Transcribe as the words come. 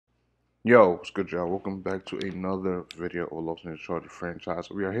Yo, what's good, y'all? Welcome back to another video of Los Angeles Chargers franchise.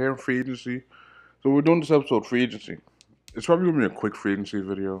 We are here in free agency. So we're doing this episode free agency. It's probably gonna be a quick free agency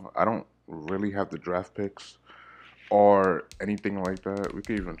video. I don't really have the draft picks or anything like that. We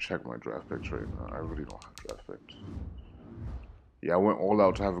can even check my draft picks right now. I really don't have draft picks. Yeah, I went all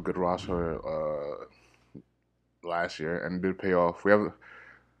out to have a good roster last year, and it did pay off. We have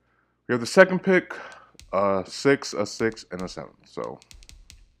the second pick, six, a six, and a seventh. So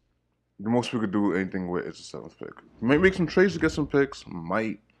the most we could do anything with is a seventh pick. We might make some trades to get some picks,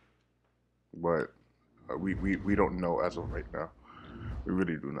 might, but we don't know as of right now. We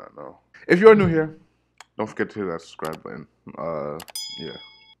really do not know. If you are new here, don't forget to hit that subscribe button. Yeah,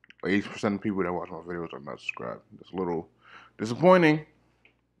 like 80% of people that watch my videos are not subscribed. It's a little disappointing,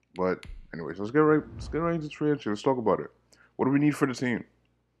 but anyways, let's get right into free agency. Let's talk about it. What do we need for the team,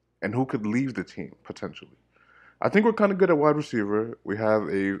 and who could leave the team potentially? I think we're kind of good at wide receiver. We have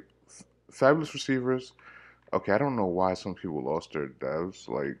a fabulous receivers. Okay, I don't know why some people lost their devs.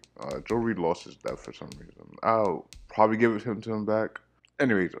 Like Joe Reed lost his dev for some reason. I'll probably give it to him back.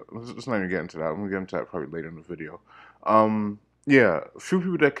 Anyways, let's not even get into that. I'm gonna get into that probably later in the video. Yeah, a few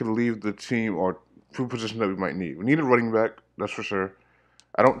people that could leave the team or few positions that we might need. We need a running back, that's for sure.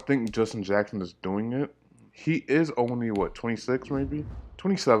 I don't think Justin Jackson is doing it. He is only what 26 maybe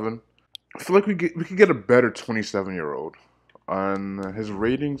 27. I feel like we could get a better 27-year-old. And his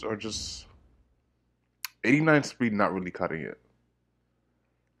ratings are just 89 speed, not really cutting it.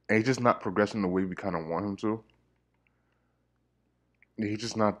 And he's just not progressing the way we kind of want him to. He's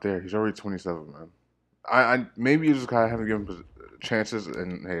just not there. He's already 27, man. I maybe you just kind of haven't given him chances,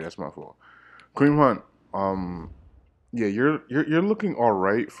 and hey, that's my fault. Kareem Hunt, yeah, you're looking all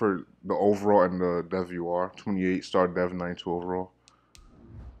right for the overall and the dev you are. 28 star dev, 92 overall,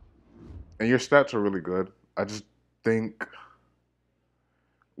 and your stats are really good. I just think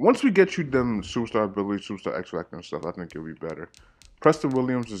once we get you them superstar ability, superstar X Factor and stuff, I think you'll be better. Preston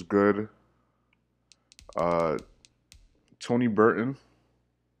Williams is good. Uh, Tony Burton,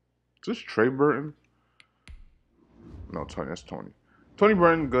 is this Trey Burton? No, Tony. That's Tony. Tony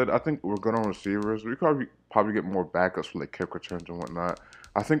Burton, good. I think we're good on receivers. We probably get more backups for like kick returns and whatnot.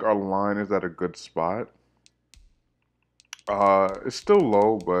 I think our line is at a good spot. It's still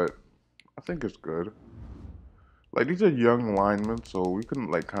low, but I think it's good. Like these are young linemen, so we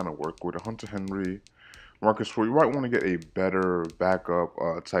can like kind of work with Hunter Henry, Marcus Ford. You might want to get a better backup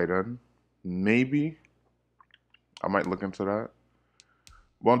tight end. Maybe I might look into that.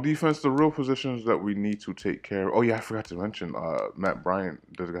 But on defense, the real positions that we need to take care of. Oh yeah, I forgot to mention. Matt Bryant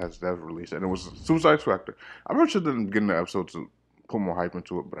has dev release, and it was Suicide Factor. I probably should have get in the episode to put more hype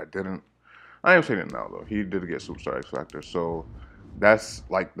into it, but I didn't. I am saying it now though. He did get Superstar X Factor, so that's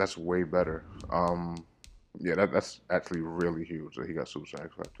way better. Yeah, that's actually really huge that he got Superstar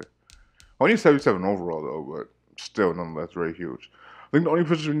X Factor. Only 77 overall though, but still nonetheless very huge. I think the only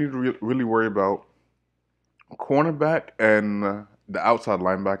position we need to really worry about cornerback and the outside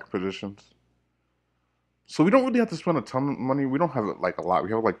linebacker positions. So we don't really have to spend a ton of money. We don't have like a lot.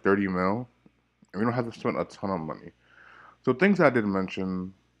 We have like 30 mil, and we don't have to spend a ton of money. So things I did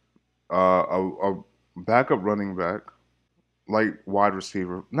mention, a backup running back, like wide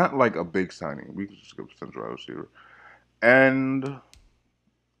receiver, not like a big signing. We could just get potential wide receiver, and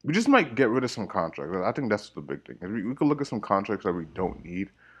we just might get rid of some contracts. I think that's the big thing. We could look at some contracts that we don't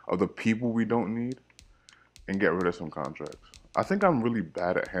need, of the people we don't need, and get rid of some contracts. I think I'm really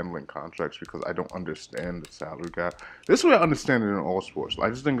bad at handling contracts because I don't understand the salary cap. This way I understand it in all sports. I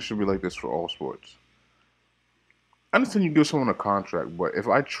just think it should be like this for all sports. I understand you give someone a contract, but if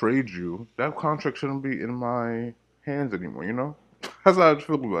I trade you, that contract shouldn't be in my hands anymore, you know? That's how I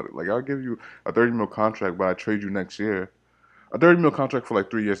feel about it. Like, I'll give you a 30 mil contract, but I trade you next year. A 30 mil contract for like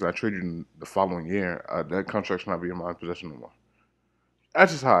 3 years, and I trade you the following year. That contract should not be in my possession anymore.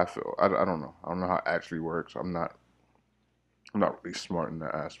 That's just how I feel. I don't know. I don't know how it actually works. I'm not really smart in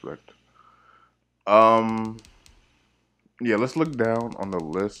that aspect. Um, yeah, let's look down on the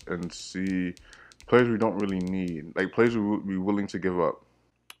list and see players we don't really need, like players we would be willing to give up.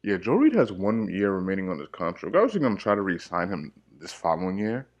 Yeah, Joe Reed has 1 year remaining on his contract. I was going to try to re-sign him this following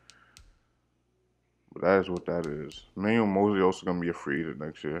year, but that is what that is. Manuel Mosley also going to be a free agent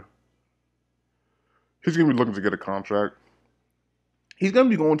next year. He's going to be looking to get a contract. He's going to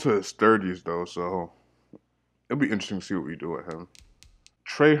be going to his 30s though, so it'll be interesting to see what we do with him.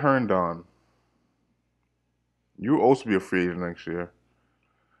 Trey Herndon, you will also be a free agent next year.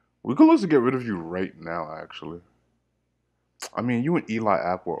 We could look to get rid of you right now, actually. I mean, you and Eli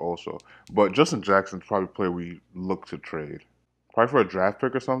Apple also, but Justin Jackson's probably a player we look to trade. Probably for a draft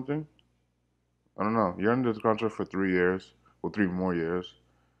pick or something. I don't know. You're under the contract for 3 years, or 3 more years.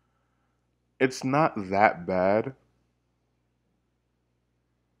 It's not that bad.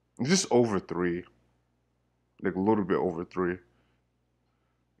 It's just over three, like a little bit over three.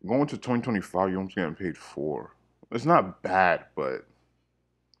 Going to 2025, you're almost getting paid four. It's not bad, but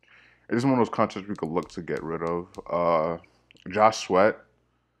it is one of those contracts we could look to get rid of. Josh Sweat,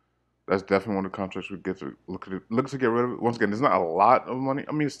 that's definitely one of the contracts we get to look to get rid of. Once again, there's not a lot of money.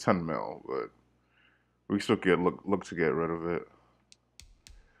 I mean, it's 10 mil, but we still get look to get rid of it.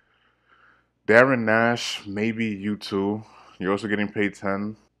 Darren Nash, maybe you too. You're also getting paid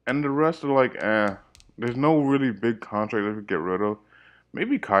 10, and the rest are like, eh. There's no really big contract that we get rid of.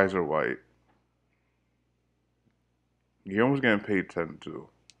 Maybe Kaiser White. You're almost getting paid 10 too.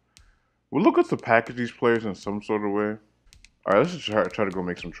 We'll look at to package these players in some sort of way. All right, let's just try to go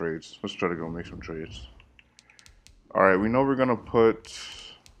make some trades. Let's try to go make some trades. All right, we know we're gonna put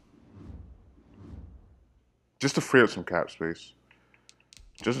just to free up some cap space.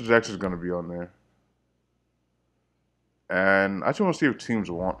 Justin Jackson's gonna be on there, and I just want to see if teams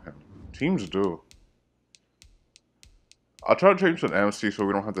want him. Teams do. I'll try to trade him to the NFC so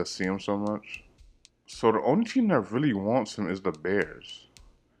we don't have to see him so much. So the only team that really wants him is the Bears.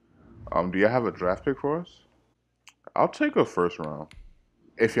 Do you have a draft pick for us? I'll take a first round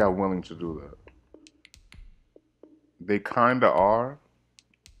if y'all willing to do that. They kinda are.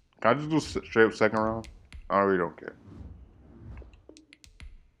 Can I just do straight up second round? I really don't care.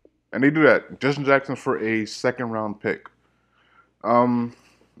 And they do that. Justin Jackson for a second round pick. Um,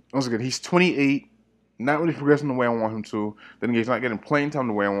 Once again, he's 28, not really progressing the way I want him to. Then again, he's not getting playing time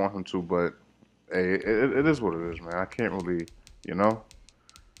the way I want him to. But hey, it is what it is, man. I can't really, you know,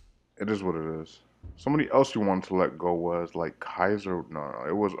 it is what it is. Somebody else you wanted to let go was like Kaiser. No,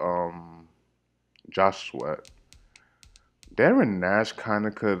 it was Josh Sweat. Darren Nash kind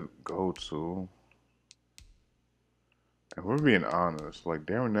of could go too. And we're being honest, like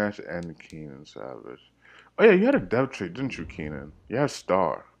Darren Nash and Keenan Savage. Oh yeah, you had a depth trade, didn't you, Keenan? You had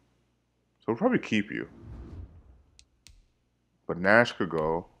Star, so we'll probably keep you. But Nash could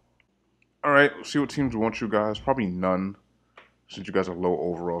go. All right, see what teams want you guys. Probably none, since you guys are low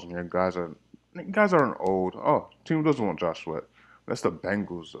overalls and you guys aren't old. Oh, team doesn't want Josh Sweat. That's the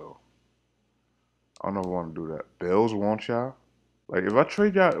Bengals though. I don't know if I want to do that. Bills want y'all. Like if I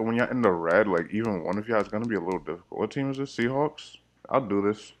trade y'all when y'all in the red, like even one of y'all is gonna be a little difficult. What team is this? Seahawks. I'll do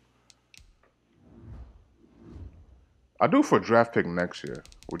this. I'll do it for a draft pick next year.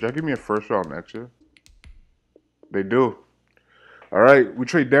 Would y'all give me a first round next year? They do. All right, we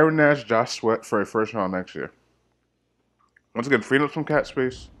trade Darren Nash, Josh Sweat for a first round next year. Once again, freeing up some cap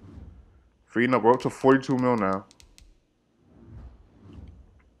space. Freeing up, we're up to 42 mil now.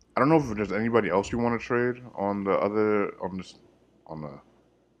 I don't know if there's anybody else you want to trade on the other on the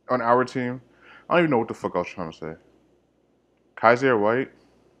on our team. I don't even know what the fuck I was trying to say. Kaiser White.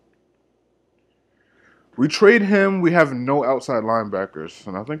 We trade him. We have no outside linebackers,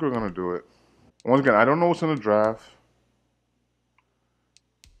 and I think we're gonna do it. Once again, I don't know what's in the draft.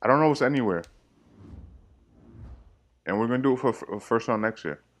 I don't know what's anywhere, and we're gonna do it for first round next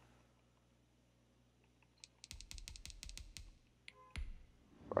year.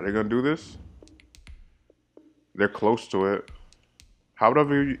 Are they gonna do this? They're close to it. How would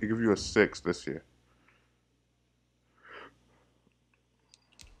I give you a 6 this year?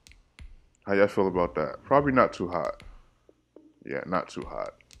 How y'all feel about that? Probably not too hot. Yeah, not too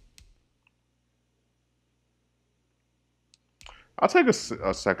hot. I'll take a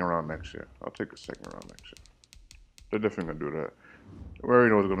second round next year. I'll take a second round next year. They're definitely gonna do that. We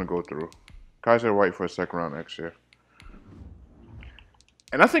already know what's gonna go through. Kaiser White for a second round next year.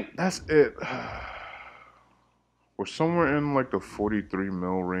 And I think that's it. We're somewhere in like the 43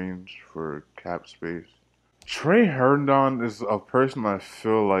 mil range for cap space. Trey Herndon is a person I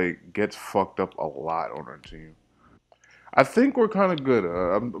feel like gets fucked up a lot on our team. I think we're kind of good.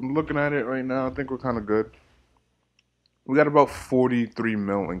 I'm looking at it right now. I think we're kind of good. We got about 43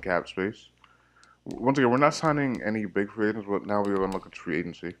 mil in cap space. Once again, we're not signing any big free agents, but now we're going to look at free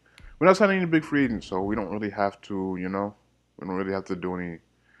agency. We're not signing any big free agents, so we don't really have to, we don't really have to do any,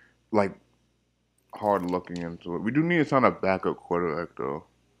 like, hard looking into it. We do need to sign a backup quarterback, though.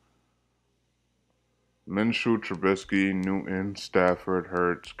 Minshew, Trubisky, Newton, Stafford,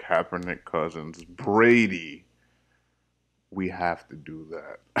 Hurts, Kaepernick, Cousins, Brady. We have to do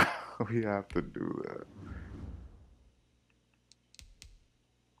that. We have to do that.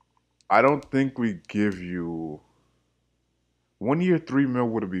 I don't think we give you 1 year, 3 mil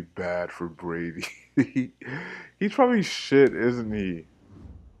would be bad for Brady. He's probably shit, isn't he?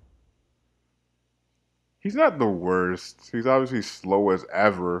 He's not the worst. He's obviously slow as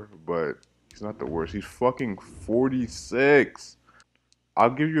ever, but he's not the worst. He's fucking 46. I'll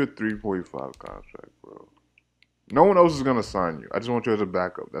give you a 3.5 contract, bro. No one else is gonna sign you. I just want you as a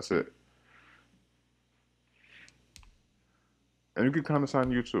backup. That's it. And you can kind of sign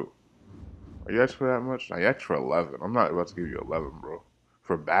you too. Are you asked for that much? I asked for 11. I'm not about to give you 11, bro.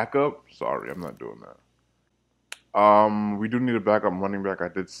 For backup? Sorry, I'm not doing that. We do need a backup running back. I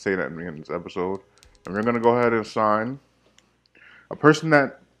did say that in the beginning of this episode. And we're gonna go ahead and sign a person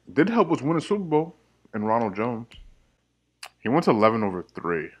that did help us win a Super Bowl, and Ronald Jones. He went to 11 over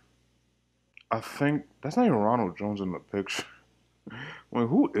 3. I think that's not even Ronald Jones in the picture. Wait,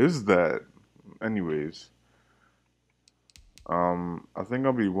 who is that? Anyways, I think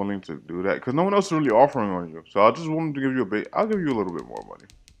I'll be willing to do that because no one else is really offering on you. So I just wanted to give you a bit. I'll give you a little bit more money.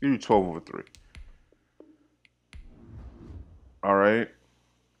 Give you 12 over 3. All right.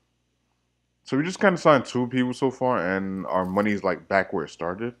 So we just kind of signed 2 people so far, and our money's like back where it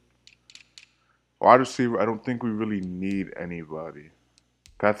started. Wide receiver, I don't think we really need anybody.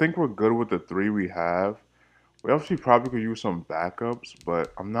 I think we're good with the 3 we have. We obviously probably could use some backups,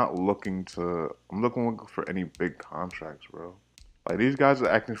 but I'm not looking to. I'm looking for any big contracts, bro. Like these guys are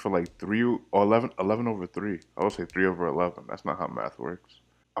acting for like 3 or 11 over 3. I would say 3 over 11. That's not how math works.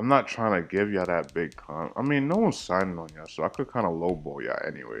 I'm not trying to give y'all that big I mean, no one's signing on y'all, so I could kind of lowball y'all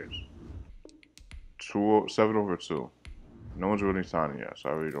anyways. 7 over 2. No one's really signing yet, so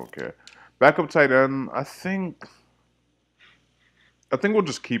I really don't care. Backup tight end, I think we'll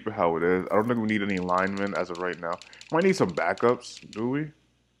just keep it how it is. I don't think we need any linemen as of right now. Might need some backups, do we?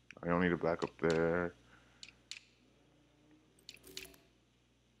 I don't need a backup there.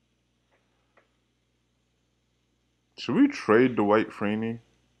 Should we trade Dwight Freeney?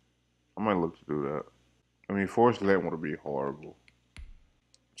 I might look to do that. I mean, Forrest Lamp would be horrible.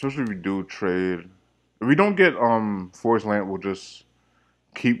 Especially if we do trade. If we don't get Forrest Lamp, we'll just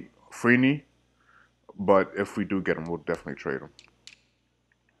keep Freeney. But if we do get him, we'll definitely trade him.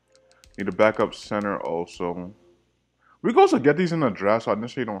 Need a backup center also. We can also get these in the draft, so I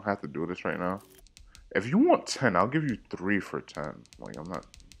initially don't have to do this right now. If you want 10, I'll give you 3 for 10. Like, I'm not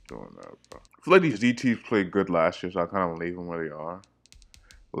doing that, bro. I feel like these DTs played good last year, so I kind of leave them where they are.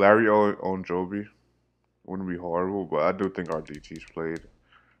 Larry Ogunjobi wouldn't be horrible, but I do think our DTs played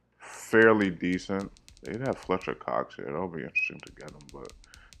fairly decent. They'd have Fletcher Cox here. That'll be interesting to get him, but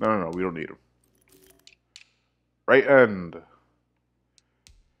no, we don't need him. Right end.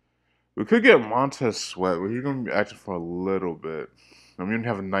 We could get Montez Sweat, but he's going to be active for a little bit. I mean, we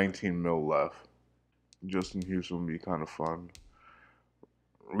have 19 mil left. Justin Houston would be kind of fun.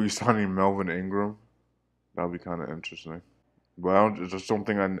 Re-signing Melvin Ingram, that would be kind of interesting. But I just don't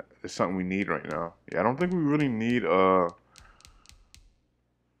think it's something we need right now. Yeah, I don't think we really need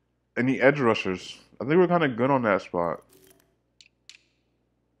any edge rushers. I think we're kind of good on that spot.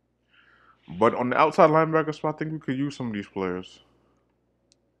 But on the outside linebacker spot, I think we could use some of these players.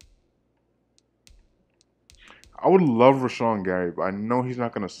 I would love Rashawn Gary, but I know he's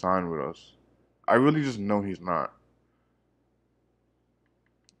not going to sign with us. I really just know he's not.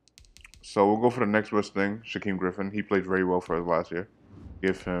 So we'll go for the next best thing, Shaquem Griffin. He played very well for us last year.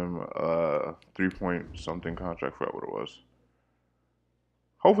 Give him a 3-point something contract, for what it was.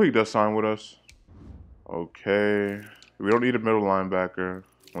 Hopefully he does sign with us. Okay. We don't need a middle linebacker.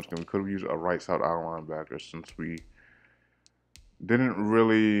 Once again, we could have used a right side out linebacker since we didn't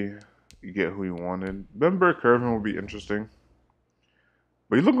really get who we wanted. Ben Burke-Irvin would be interesting.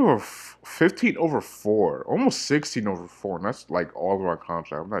 But you're looking for 15 over 4. Almost 16 over 4. And that's like all of our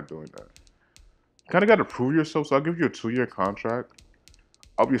contract. I'm not doing that. Kind of got to prove yourself. So I'll give you a 2-year contract.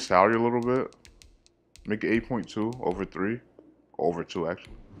 Up your salary a little bit. Make it 8.2 over 3. Over 2,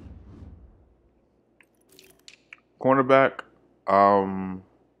 actually. Cornerback.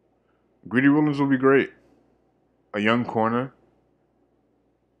 Greedy Williams will be great. A young corner.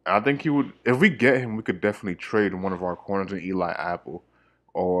 I think he would. If we get him, we could definitely trade one of our corners in Eli Apple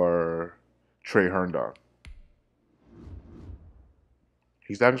or Trey Herndon.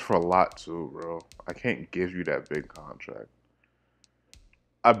 He's asking for a lot too, bro. I can't give you that big contract.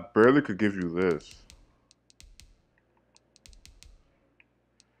 I barely could give you this.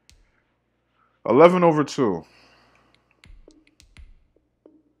 11 over 2.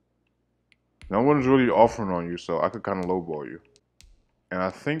 No one's really offering on you, so I could kind of lowball you. And I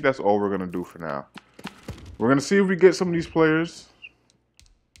think that's all we're going to do for now. We're going to see if we get some of these players.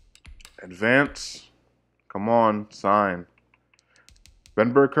 Advance. Come on, sign.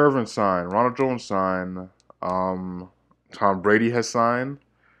 Ben Burke-Irvin signed. Ronald Jones signed. Tom Brady has signed.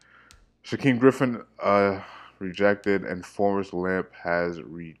 Shaquem Griffin rejected. And Forrest Lamp has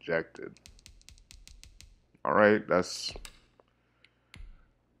rejected. All right, it's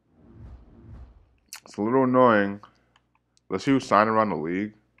a little annoying. Let's see who's signed around the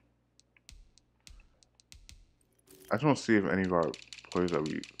league. I just want to see if any of our players that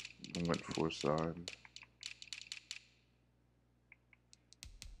we went for signed.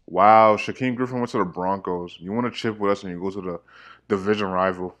 Wow, Shaquem Griffin went to the Broncos. You want to chip with us and you go to the division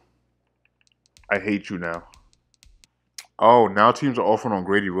rival. I hate you now. Oh, now teams are offering on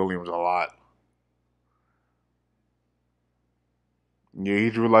Grady Williams a lot. Yeah,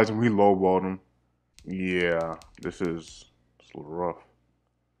 he's realizing we lowballed him. Yeah, it's a little rough.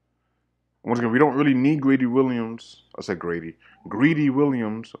 Once again, we don't really need Grady Williams. I said Grady. Greedy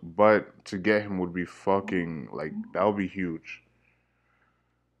Williams, but to get him would be fucking, like, that would be huge.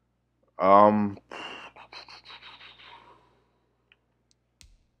 Um,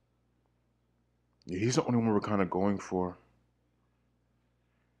 yeah, he's the only one we're kind of going for.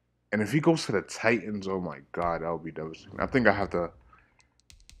 And if he goes to the Titans, oh my god, that would be devastating. I think I have to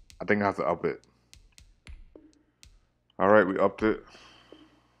up it. All right, we upped it.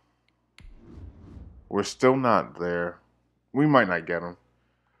 We're still not there. We might not get him.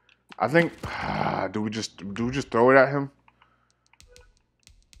 I think. Do we just throw it at him?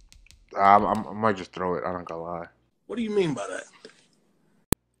 I might just throw it. I don't gonna lie. What do you mean by that?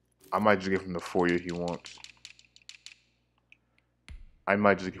 I might just give him the 4 year he wants. I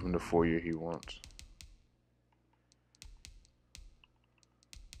might just give him the 4 year he wants.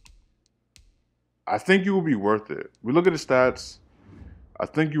 I think you will be worth it. We look at the stats. I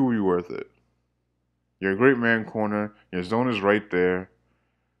think you will be worth it. You're a great man corner. Your zone is right there.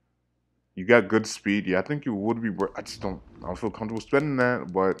 You got good speed. Yeah, I think you would be worth. I don't feel comfortable spending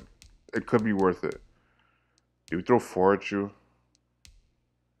that, but it could be worth it. If we throw 4 at you,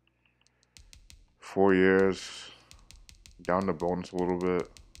 4 years, down the bonus a little bit.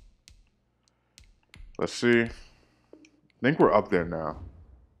 Let's see. I think we're up there now.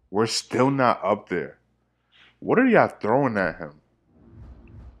 We're still not up there. What are y'all throwing at him?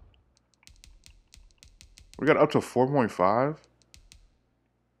 We got up to 4.5.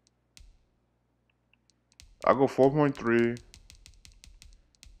 I'll go 4.3.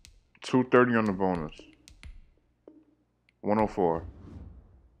 230 on the bonus. 104.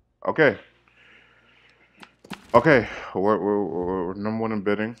 Okay. Okay. We're number one in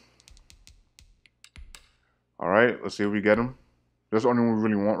bidding. All right. Let's see if we get him. That's the only one we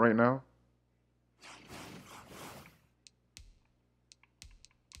really want right now.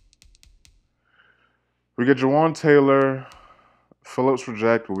 We get Jawan Taylor. Phillips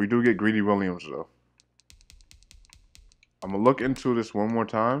reject, but we do get Greedy Williams, though. I'm going to look into this one more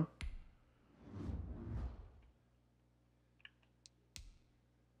time.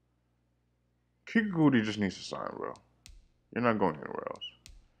 Kikuchi just needs to sign, bro. You're not going anywhere else.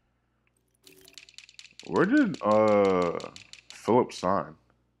 Where did Phillips sign?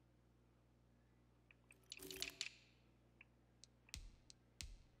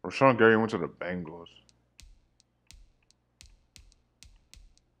 Rashawn Gary went to the Bengals.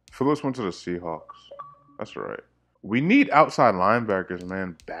 Phillips went to the Seahawks. That's right. We need outside linebackers,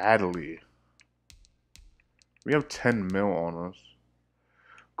 man, badly. We have 10 mil on us.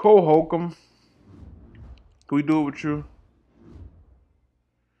 Cole Holcomb. Can we do it with you?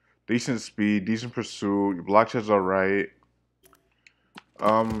 Decent speed, decent pursuit. Your block shot's alright.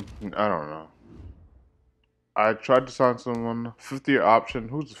 I don't know. I tried to sign someone. 50-year option.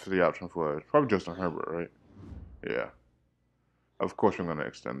 Who's the 50-year option for? It's probably Justin Herbert, right? Yeah. Of course we're gonna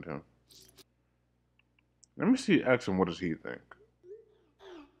extend him. Let me see, ask him what does he think.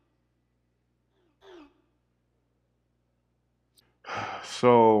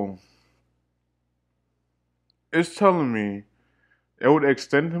 So it's telling me it would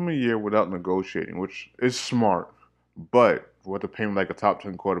extend him a year without negotiating, which is smart. But we have to pay him like a top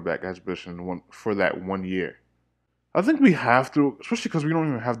 10 quarterback as position for that 1 year. I think we have to, especially because we don't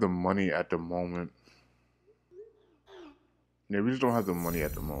even have the money at the moment. Yeah, we just don't have the money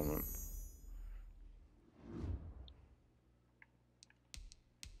at the moment.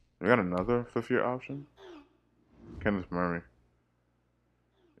 We got another 5th-year option? Kenneth Murray.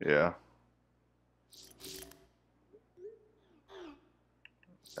 Yeah.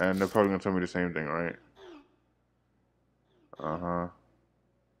 And they're probably gonna tell me the same thing, right? Uh-huh.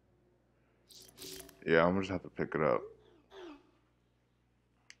 Yeah, I'm gonna just have to pick it up.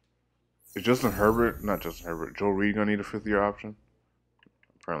 Is Justin Herbert, not Justin Herbert, Joe Reed gonna need a 5th-year option?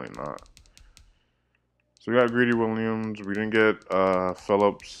 Apparently not. So we got Greedy Williams, we didn't get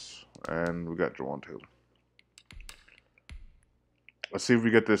Phillips, and we got Jawan Taylor. Let's see if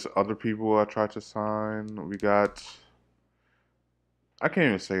we get this other people I tried to sign. We got, I can't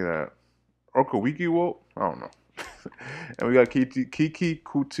even say that. Okawiki Wolt? I don't know. And we got Kiki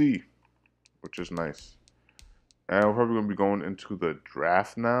Kuti, which is nice. And we're probably gonna be going into the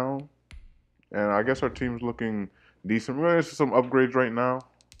draft now. And I guess our team's looking decent. We're gonna see some upgrades right now.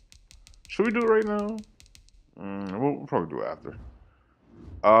 Should we do it right now? We'll probably do it after.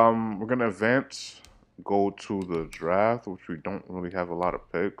 We're gonna advance, go to the draft, which we don't really have a lot of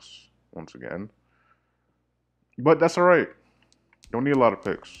picks once again, but that's all right. Don't need a lot of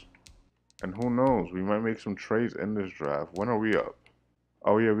picks, and who knows, we might make some trades in this draft. When are we up?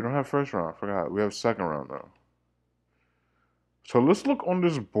 Oh yeah, we don't have first round. Forgot we have second round now. So let's look on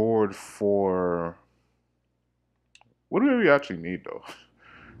this board for what do we actually need though.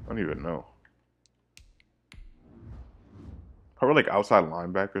 I don't even know. Probably like outside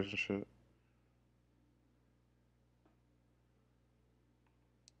linebackers and shit.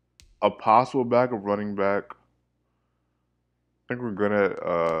 A possible backup running back. I think we're good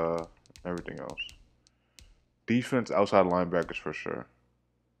at everything else. Defense, outside linebackers for sure.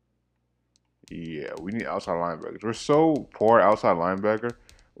 Yeah, we need outside linebackers. We're so poor outside linebacker.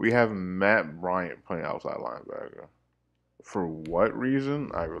 We have Matt Bryant playing outside linebacker. For what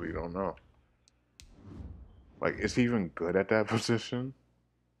reason? I really don't know. Like, is he even good at that position?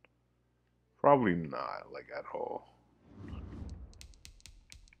 Probably not, like, at all.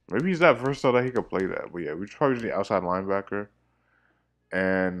 Maybe he's that versatile that he could play that. But yeah, we probably just need outside linebacker.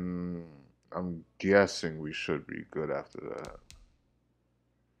 And I'm guessing we should be good after that.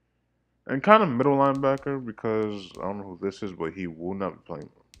 And kind of middle linebacker because I don't know who this is, but he will not be playing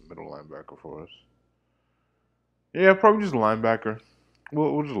middle linebacker for us. Yeah, probably just linebacker.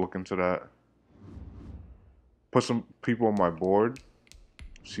 We'll just look into that. Put some people on my board.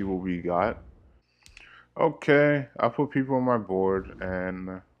 See what we got. Okay, I put people on my board,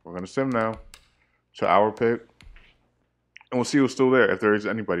 and we're gonna sim now to our pick, and we'll see who's still there if there is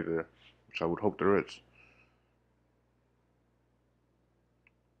anybody there, which I would hope there is.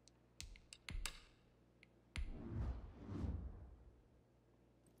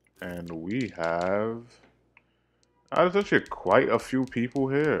 And we have. There's actually quite a few people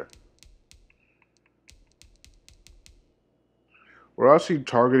here. We're actually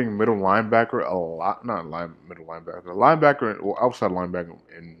targeting middle linebacker a lot. Not middle linebacker. Linebacker or outside linebacker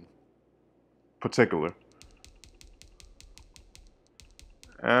in particular.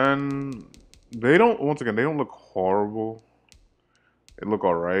 And they don't, once again, they don't look horrible. They look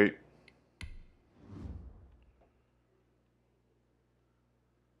alright.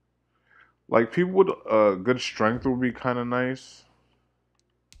 Like, people with good strength would be kind of nice.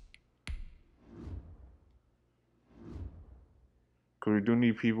 Because we do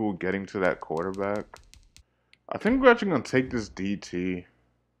need people getting to that quarterback. I think we're actually going to take this DT.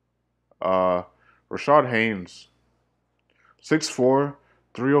 Uh, Rashad Haynes. 6'4",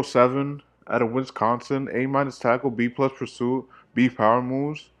 307, out of Wisconsin. A minus tackle, B plus pursuit, B power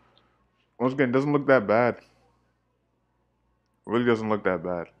moves. Once again, doesn't look that bad. Really doesn't look that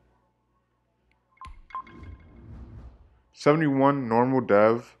bad. 71 normal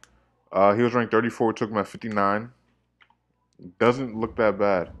dev. He was ranked 34, took him at 59. Doesn't look that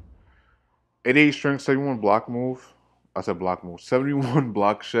bad. 88 strength, 71 block move. I said block move. 71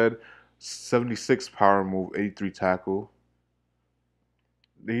 block shed, 76 power move, 83 tackle.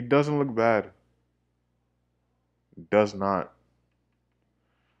 He doesn't look bad. Does not.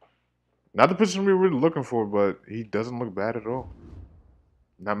 Not the position we were really looking for, but he doesn't look bad at all.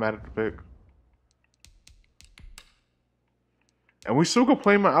 Not mad at the pick. And we still could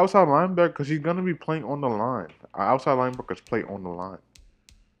play him at outside linebacker because he's going to be playing on the line. Our outside linebackers play on the line.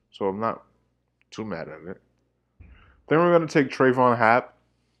 So I'm not too mad at it. Then we're going to take Trayvon Hap.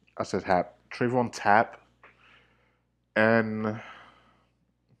 I said Hap. Trayvon Tap. And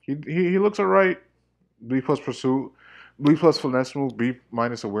he looks alright. B plus pursuit. B plus finesse move. B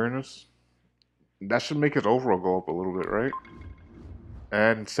minus awareness. That should make his overall go up a little bit, right?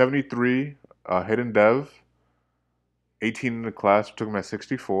 And 73 hidden dev. 18 in the class. Took him at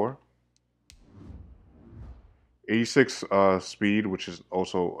 64. 86 speed, which is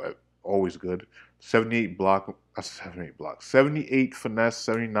also always good. 78 block. 78 block. 78 finesse.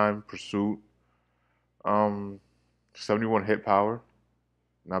 79 pursuit. 71 hit power.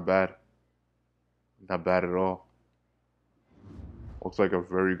 Not bad. Not bad at all. Looks like a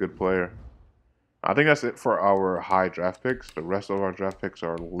very good player. I think that's it for our high draft picks. The rest of our draft picks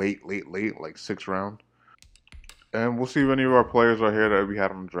are late, like 6th round. And we'll see if any of our players are here that we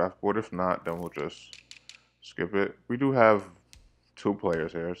had on the draft board. If not, then we'll just skip it. We do have 2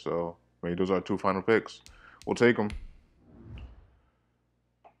 players here, so maybe those are 2 final picks. We'll take them.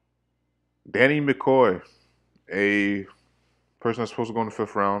 Danny McCoy, a person that's supposed to go in the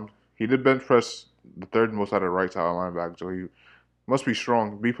 5th round. He did bench press the 3rd most out of right side linebacker, so he must be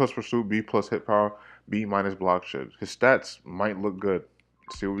strong. B plus pursuit, B plus hit power, B minus block shed. His stats might look good.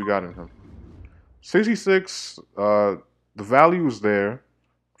 Let's see what we got in him. 66. The value is there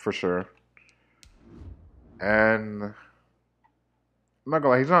for sure, and I'm not gonna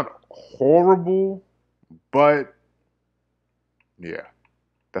lie, he's not horrible, but yeah,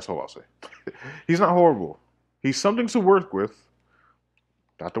 that's all I'll say. He's not horrible. He's something to work with.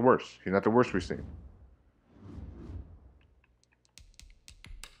 Not the worst. He's not the worst we've seen.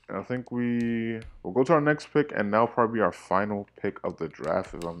 And I think we'll go to our next pick, and now probably our final pick of the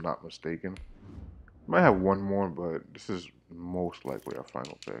draft, if I'm not mistaken. Might have one more, but this is most likely our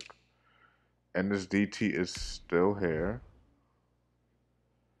final pick. And this DT is still here.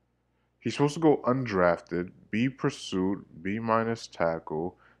 He's supposed to go undrafted, B pursuit, B minus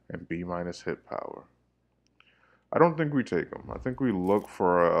tackle, and B minus hit power. I don't think we take him. I think we look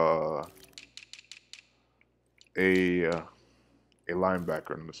for a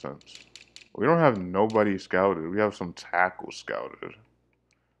linebacker in the sense. We don't have nobody scouted. We have some tackles scouted,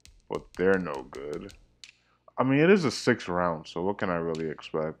 but they're no good. I mean, it is a 6th round, so what can I really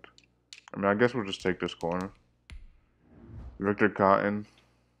expect? I mean, I guess we'll just take this corner. Victor Cotton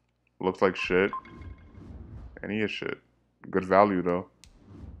looks like shit, and he is shit. Good value though.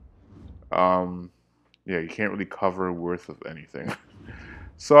 Yeah, you can't really cover worth of anything.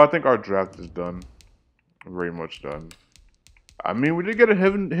 So I think our draft is done. Very much done. I mean, we did get a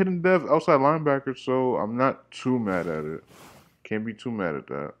hidden dev outside linebacker, so I'm not too mad at it. Can't be too mad at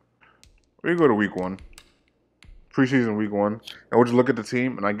that. We go to week 1. Preseason week 1. And we'll just look at the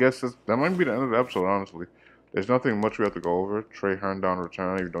team, and I guess that might be the end of the episode, honestly. There's nothing much we have to go over. Trey Herndon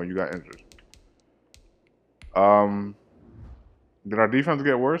return, even though you got injured. Did our defense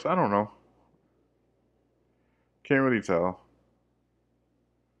get worse? I don't know. Can't really tell.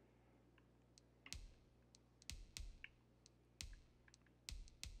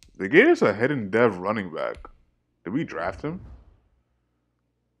 They gave us a hidden dev running back. Did we draft him?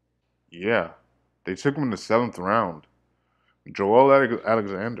 Yeah. They took him in the 7th round. Joel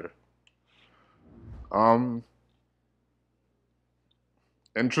Alexander.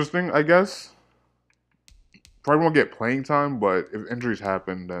 Interesting, I guess. Probably won't get playing time, but if injuries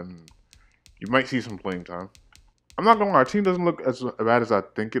happen, then you might see some playing time. I'm not gonna lie, our team doesn't look as bad as I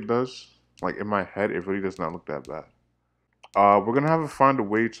think it does. Like, in my head, it really does not look that bad. We're gonna have to find a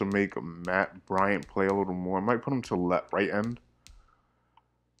way to make Matt Bryant play a little more. I might put him to right end.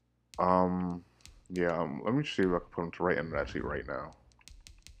 Yeah, let me see if I can put him to right end actually right now.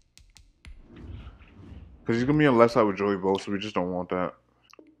 Because he's gonna be on the left side with Joey Bosa, so we just don't want that.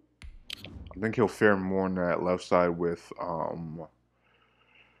 I think he'll fare more on that left side with Uchenna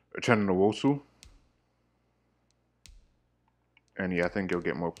Nwosu. And yeah, I think he'll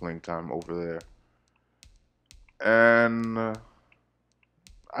get more playing time over there. And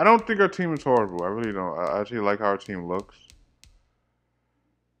I don't think our team is horrible. I really don't. I actually like how our team looks.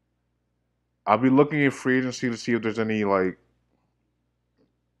 I'll be looking at free agency to see if there's any like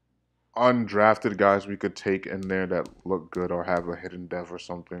undrafted guys we could take in there that look good or have a hidden dev or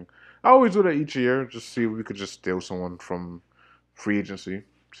something. I always do that each year, just see if we could just steal someone from free agency,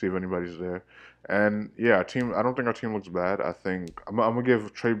 see if anybody's there. And yeah, our team. I don't think our team looks bad. I think I'm gonna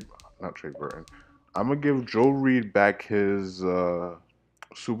give not Trey Burton. I'm gonna give Joe Reed back his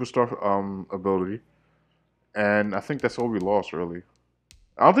superstar ability, and I think that's all we lost really.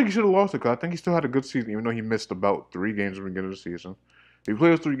 I don't think he should have lost it because I think he still had a good season, even though he missed about 3 games at the beginning of the season. If he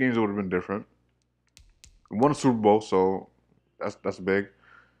played those 3 games, it would have been different. We won a Super Bowl, so that's big.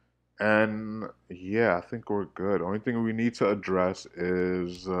 And yeah, I think we're good. Only thing we need to address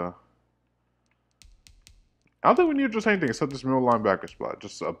is I don't think we need to address anything except this middle linebacker spot.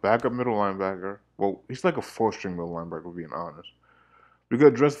 Just a backup middle linebacker. Well, he's like a 4-string middle linebacker, being honest. We could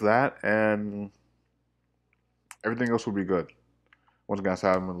address that, and everything else will be good. Once again,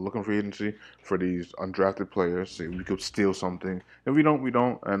 I'm looking for agency for these undrafted players. See if we could steal something. If we don't, we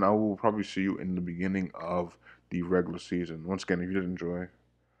don't. And I will probably see you in the beginning of the regular season. Once again, if you did enjoy,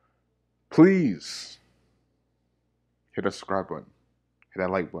 please hit that subscribe button. Hit that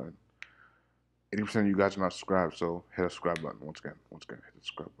like button. 80% of you guys are not subscribed, so hit that subscribe button. Once again, hit the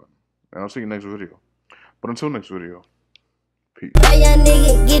subscribe button. And I'll see you next video. But until next video, peace.